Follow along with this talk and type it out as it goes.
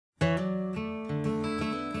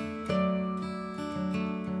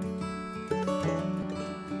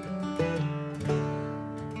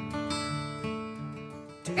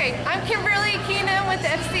Okay, I'm Kimberly Keenum with the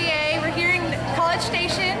FCA. We're here in College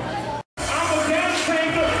Station. I'm a gas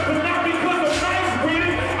changer, but not because of nice with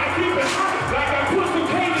it. I keep it hot like I put some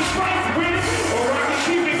Cajun spice with it. Or I can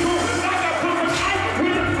keep it cool like I put some ice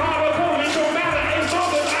with it. All the moment don't matter as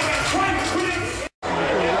long as I got twice with it.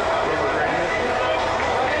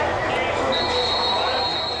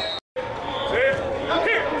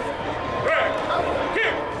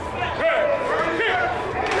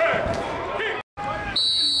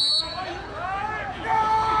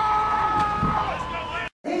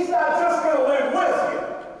 He's not just going to live with you.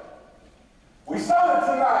 We saw it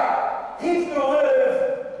tonight. He's going to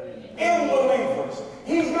live in believers.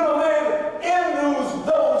 He's going to live in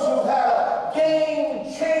those who had a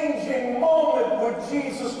game-changing moment with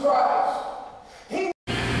Jesus Christ.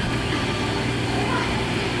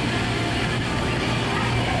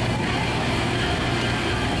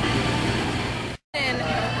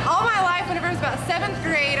 All my life, whenever I was about 7th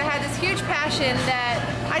grade, I had this huge passion that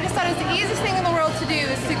I just thought it was the easiest thing in the world to do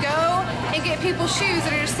is to go and get people shoes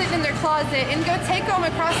that are just sitting in their closet and go take them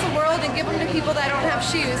across the world and give them to people that don't have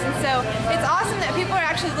shoes. And so it's awesome that people are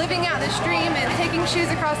actually living out this dream and taking shoes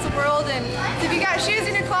across the world. And so if you got shoes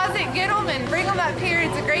in your closet, get them and bring them up here.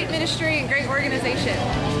 It's a great ministry and great organization.